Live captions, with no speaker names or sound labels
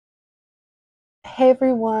Hey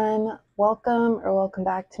everyone, welcome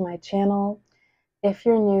back to my channel. If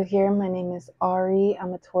you're new here, my name is Ari.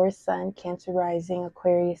 I'm a Taurus Sun, Cancer Rising,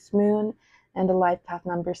 Aquarius Moon, and a life path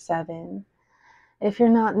number 7. If you're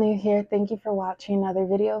not new here, thank you for watching another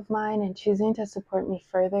video of mine and choosing to support me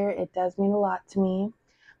further. It does mean a lot to me.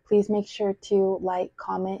 Please make sure to like,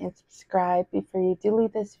 comment, and subscribe before you do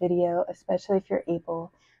leave this video, especially if you're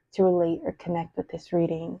able to relate or connect with this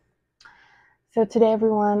reading. So today,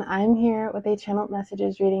 everyone, I'm here with a channeled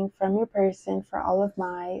messages reading from your person for all of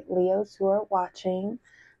my Leos who are watching.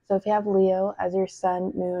 So if you have Leo as your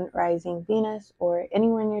sun, moon, rising, Venus, or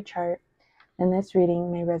anywhere in your chart, then this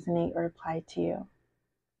reading may resonate or apply to you.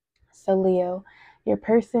 So Leo, your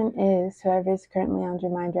person is whoever is currently on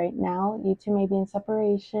your mind right now. You two may be in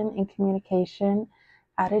separation, in communication,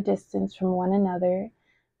 at a distance from one another.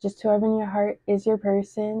 Just whoever in your heart is your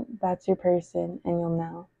person, that's your person, and you'll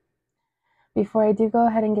know. Before I do go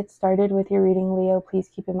ahead and get started with your reading, Leo, please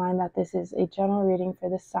keep in mind that this is a general reading for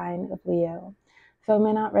the sign of Leo. So it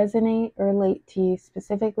may not resonate or relate to you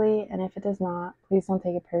specifically, and if it does not, please don't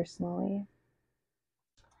take it personally.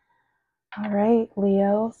 All right,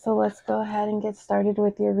 Leo, so let's go ahead and get started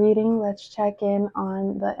with your reading. Let's check in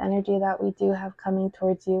on the energy that we do have coming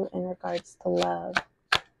towards you in regards to love.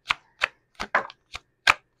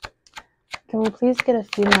 Can we please get a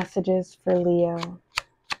few messages for Leo?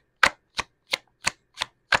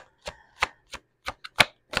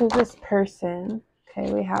 Who's this person?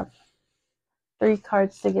 Okay, we have 3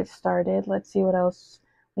 cards to get started. Let's see what else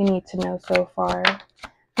we need to know so far.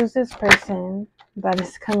 Who's this person that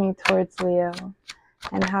is coming towards Leo,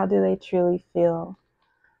 and how do they truly feel?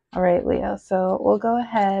 All right, Leo, so we'll go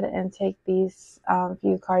ahead and take these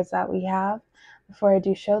few cards that we have. Before I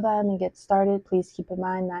do show them and get started, please keep in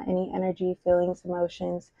mind that any energy, feelings,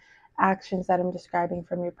 emotions, actions that I'm describing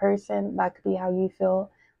from your person, that could be how you feel.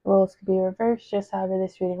 Roles could be reversed, just however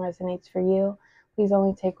this reading resonates for you. Please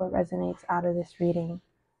only take what resonates out of this reading.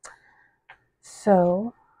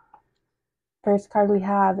 So, first card we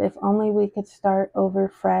have, if only we could start over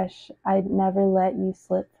fresh, I'd never let you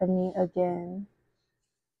slip from me again.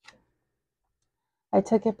 I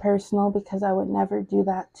took it personal because I would never do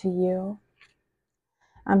that to you.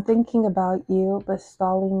 I'm thinking about you, but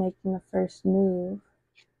stalling making the first move.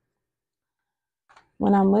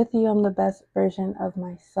 When I'm with you, I'm the best version of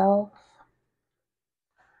myself.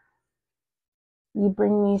 You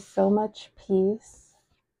bring me so much peace,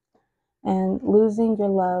 and losing your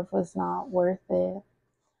love was not worth it.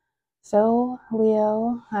 So,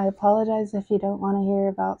 Leo, I apologize if you don't want to hear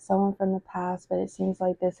about someone from the past, but it seems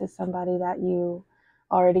like this is somebody that you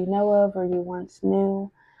already know of or you once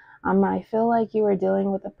knew. I feel like you were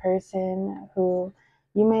dealing with a person who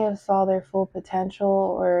you may have saw their full potential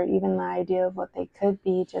or even the idea of what they could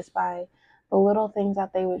be just by the little things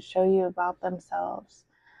that they would show you about themselves.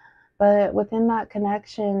 But within that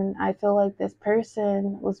connection, I feel like this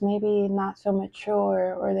person was maybe not so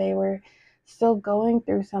mature, or they were still going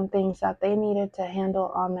through some things that they needed to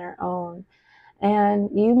handle on their own. And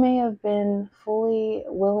you may have been fully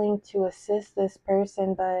willing to assist this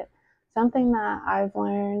person, but something that I've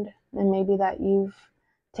learned, and maybe that you've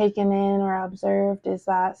taken in or observed, is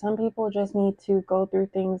that some people just need to go through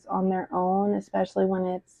things on their own, especially when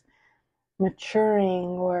it's maturing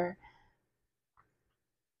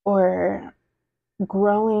or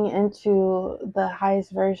growing into the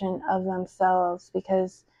highest version of themselves,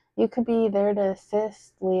 because you could be there to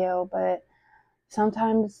assist, Leo, but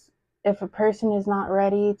sometimes if a person is not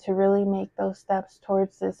ready to really make those steps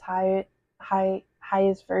towards this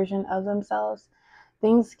highest version of themselves,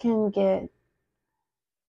 things can get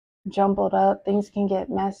jumbled up, things can get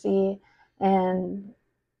messy, and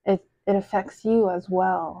it affects you as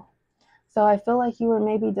well. So I feel like you were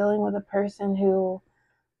maybe dealing with a person who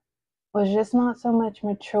was just not so much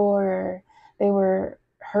mature. They were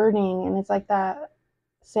hurting, and it's like that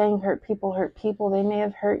saying, hurt people hurt people. They may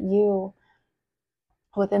have hurt you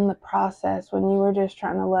within the process when you were just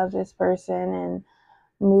trying to love this person and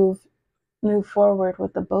move forward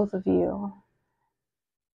with the both of you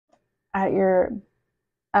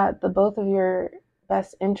at the both of your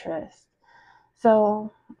best interest.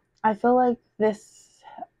 So I feel like this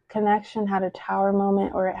connection had a tower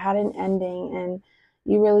moment, or it had an ending, and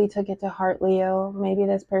you really took it to heart, Leo. Maybe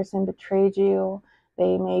this person betrayed you,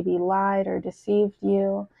 they maybe lied or deceived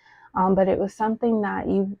you, but it was something that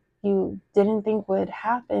you didn't think would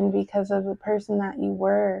happen because of the person that you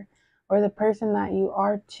were, or the person that you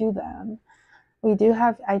are to them. We do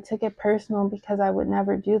have, I took it personal because I would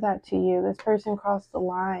never do that to you. This person crossed the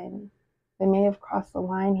line. They may have crossed the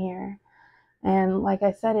line here. And like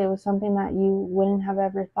I said, it was something that you wouldn't have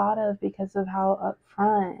ever thought of because of how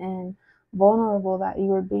upfront and vulnerable that you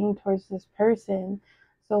were being towards this person.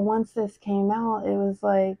 So once this came out, it was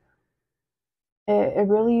like, it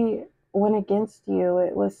really went against you.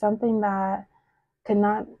 It was something that could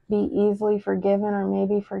not be easily forgiven or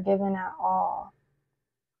maybe forgiven at all.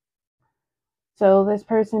 So this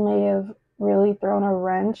person may have really thrown a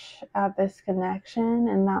wrench at this connection,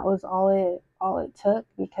 and that was all it took,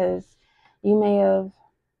 because you may have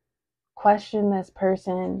questioned this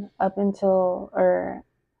person up until, or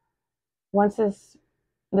once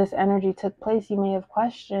this energy took place, you may have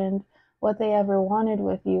questioned what they ever wanted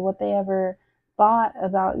with you, what they ever thought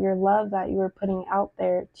about your love that you were putting out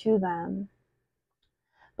there to them.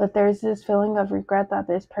 But there's this feeling of regret that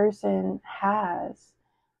this person has.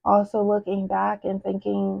 Also looking back and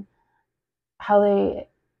thinking how they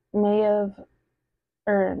may have,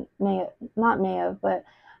 or may have, but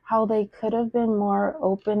how they could have been more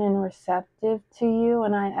open and receptive to you.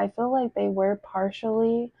 And I feel like they were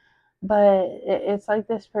partially, but it's like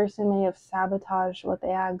this person may have sabotaged what they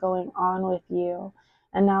had going on with you.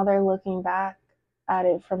 And now they're looking back at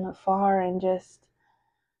it from afar and just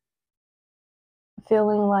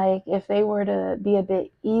feeling like if they were to be a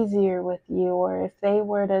bit easier with you, or if they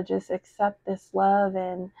were to just accept this love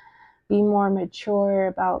and be more mature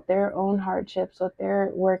about their own hardships, what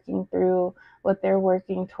they're working through, what they're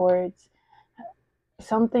working towards,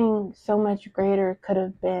 something so much greater could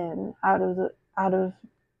have been out of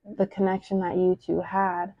the connection that you two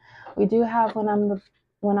had. We do have, when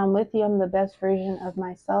I'm with you, I'm the best version of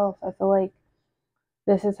myself. I feel like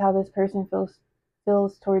this is how this person feels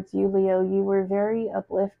towards you, Leo. You were very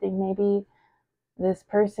uplifting, maybe this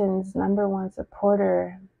person's number one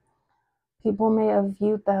supporter. People may have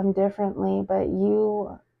viewed them differently, but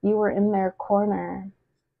you were in their corner.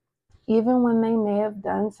 Even when they may have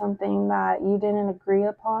done something that you didn't agree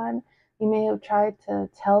upon, you may have tried to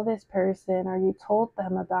tell this person, or you told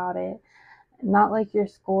them about it. Not like you're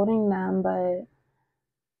scolding them, but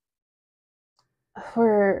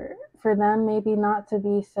for them maybe not to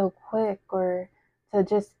be so quick, or to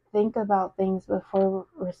just think about things before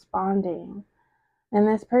responding. And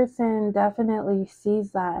this person definitely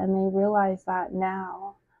sees that, and they realize that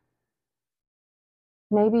now.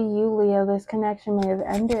 Maybe you, Leo, this connection may have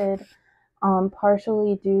ended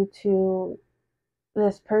partially due to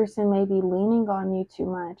this person maybe leaning on you too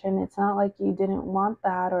much. And it's not like you didn't want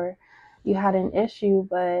that or you had an issue,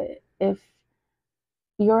 but if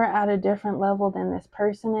you're at a different level than this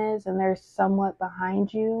person is, and they're somewhat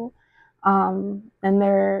behind you, and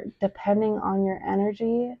they're depending on your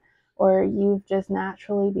energy, or you've just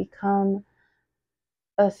naturally become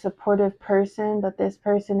a supportive person, but this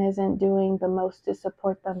person isn't doing the most to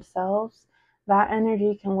support themselves, that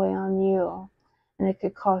energy can weigh on you and it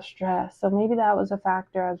could cause stress. So maybe that was a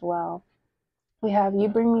factor as well. We have, you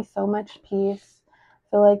bring me so much peace. I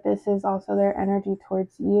feel like this is also their energy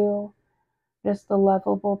towards you. Just a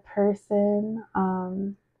lovable person.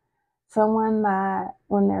 Someone that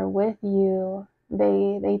when they're with you,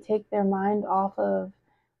 they take their mind off of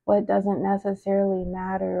what doesn't necessarily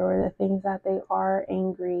matter, or the things that they are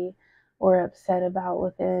angry or upset about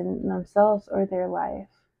within themselves or their life.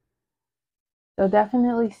 So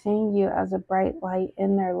definitely seeing you as a bright light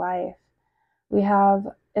in their life. We have,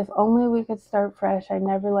 if only we could start fresh, I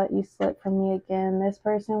never let you slip from me again. This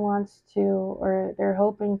person wants to, or they're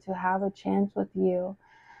hoping to have a chance with you.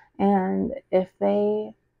 And if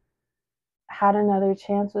they had another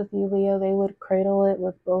chance with you, Leo, they would cradle it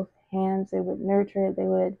with both hands. They would nurture it. They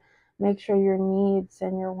would make sure your needs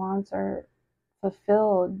and your wants are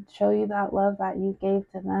fulfilled, show you that love that you gave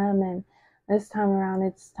to them. And this time around,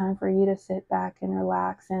 it's time for you to sit back and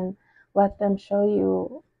relax and let them show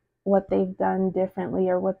you what they've done differently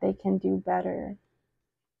or what they can do better.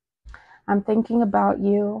 I'm thinking about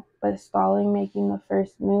you, but stalling making the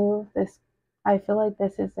first move. I feel like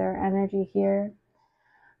this is their energy here.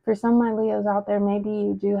 For some of my Leos out there, maybe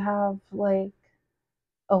you do have like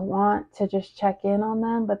a want to just check in on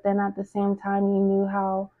them, but then at the same time you knew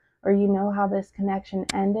how, or you know how this connection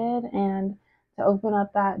ended, and to open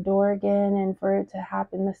up that door again and for it to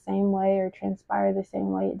happen the same way or transpire the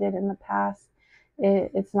same way it did in the past,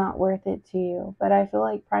 it's not worth it to you. But I feel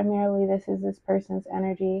like primarily this is this person's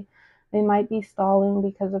energy. They might be stalling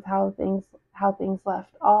because of how things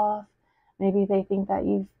left off. Maybe they think that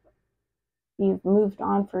you've moved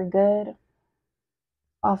on for good.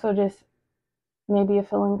 Also, just maybe a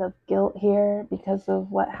feeling of guilt here because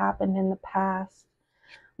of what happened in the past.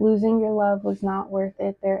 Losing your love was not worth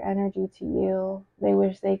it, their energy to you. They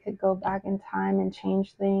wish they could go back in time and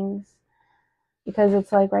change things, because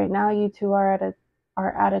it's like right now you two are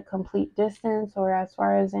at a complete distance, or as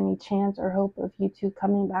far as any chance or hope of you two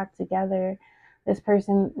coming back together, this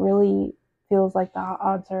person really feels like the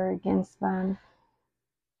odds are against them.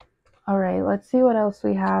 All right, let's see what else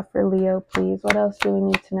we have for Leo, please. What else do we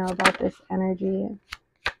need to know about this energy?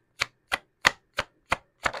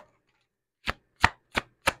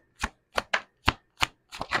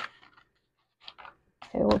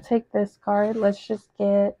 Okay, we'll take this card. Let's just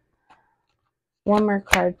get one more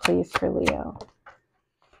card, please, for Leo.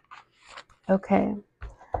 Okay,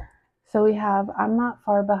 so we have I'm not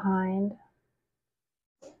far behind.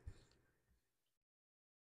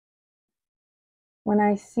 When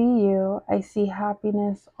I see you, I see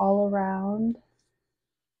happiness all around.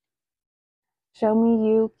 Show me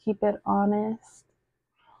you, keep it honest.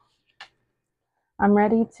 I'm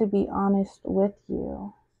ready to be honest with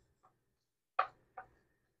you.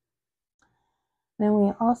 Then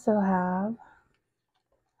we also have,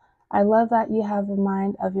 I love that you have a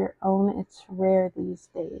mind of your own. It's rare these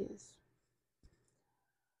days.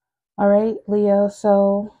 All right, Leo,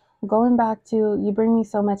 so going back to, you bring me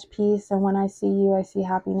so much peace, and when I see you, I see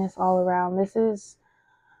happiness all around. This is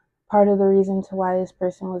part of the reason to why this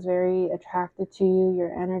person was very attracted to you,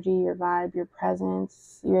 your energy, your vibe, your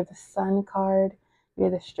presence. You're the sun card,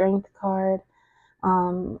 you're the strength card.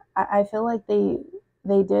 I feel like they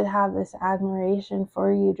did have this admiration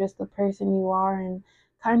for you, just the person you are, and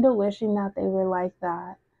kind of wishing that they were like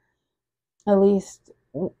that, at least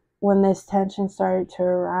when this tension started to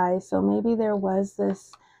arise. So maybe there was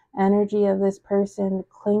this energy of this person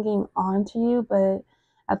clinging on to you, but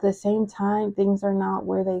at the same time, things are not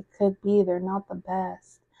where they could be. They're not the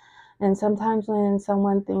best. And sometimes when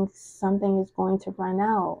someone thinks something is going to run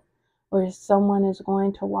out, or someone is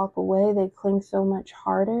going to walk away, they cling so much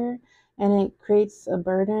harder, and it creates a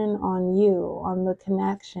burden on you, on the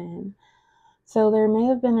connection. So there may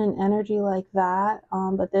have been an energy like that,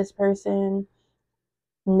 but this person,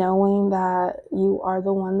 knowing that you are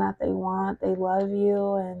the one that they want, they love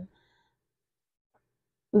you, and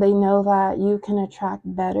they know that you can attract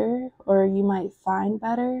better, or you might find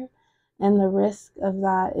better, and the risk of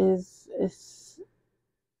that is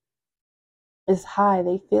high.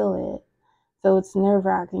 They feel it. So it's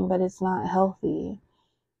nerve-wracking, but it's not healthy.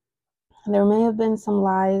 There may have been some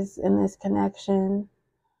lies in this connection,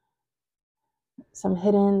 some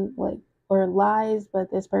hidden or lies,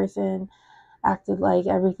 but this person acted like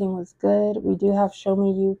everything was good. We do have show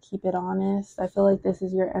me you, keep it honest. I feel like this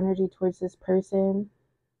is your energy towards this person.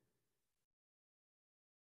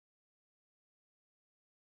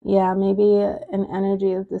 Yeah, maybe an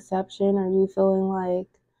energy of deception, or you feeling like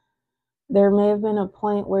there may have been a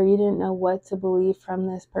point where you didn't know what to believe from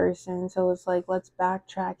this person. So it's like, let's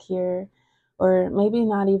backtrack here. Or maybe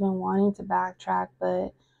not even wanting to backtrack,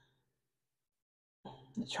 but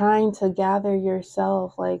trying to gather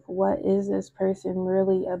yourself. Like, what is this person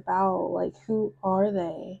really about? Like, who are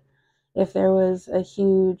they? If there was a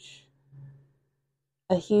huge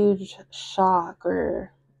shock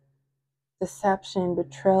or deception,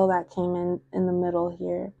 betrayal that came in the middle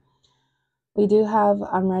here. We do have,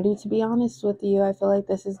 I'm ready to be honest with you. I feel like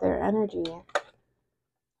this is their energy.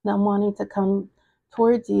 Them wanting to come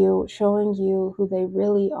towards you, showing you who they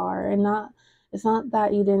really are. And it's not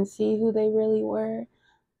that you didn't see who they really were.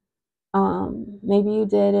 Maybe you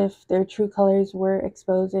did if their true colors were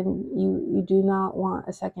exposed, and you do not want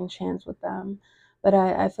a second chance with them. But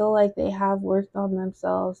I feel like they have worked on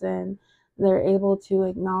themselves, and they're able to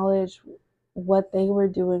acknowledge what they were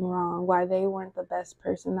doing wrong, why they weren't the best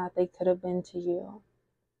person that they could have been to you.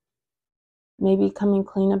 Maybe coming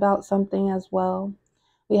clean about something as well.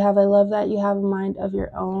 We have, I love that you have a mind of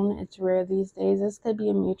your own. It's rare these days. This could be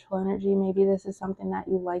a mutual energy. Maybe this is something that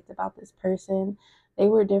you liked about this person. They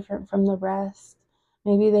were different from the rest.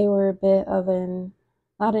 Maybe they were a bit of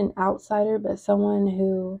not an outsider, but someone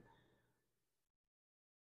who,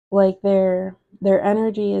 like, their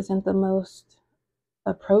energy isn't the most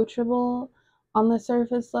approachable on the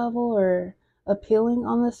surface level, or appealing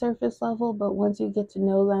on the surface level. But once you get to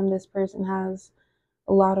know them, this person has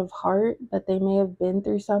a lot of heart, but they may have been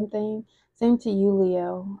through something. Same to you,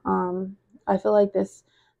 Leo. I feel like this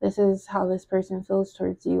is how this person feels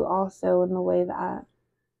towards you also, in the way that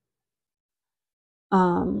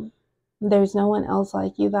there's no one else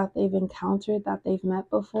like you that they've encountered, that they've met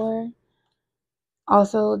before.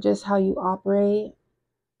 Also, just how you operate.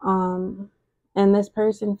 And this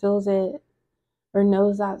person feels it, or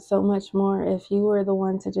knows that so much more if you were the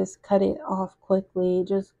one to just cut it off quickly,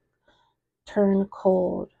 just turn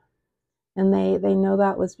cold. And they know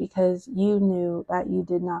that was because you knew that you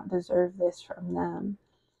did not deserve this from them.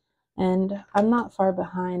 And I'm not far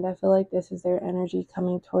behind. I feel like this is their energy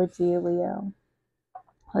coming towards you, Leo.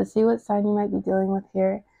 Let's see what sign you might be dealing with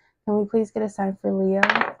here. Can we please get a sign for Leo?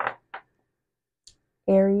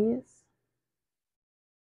 Aries.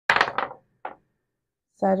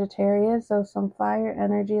 Sagittarius, so some fire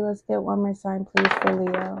energy. Let's get one more sign, please, for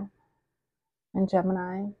Leo and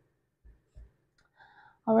Gemini.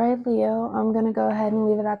 All right, Leo, I'm going to go ahead and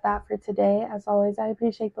leave it at that for today. As always, I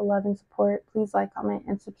appreciate the love and support. Please like, comment,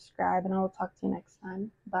 and subscribe, and I will talk to you next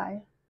time. Bye.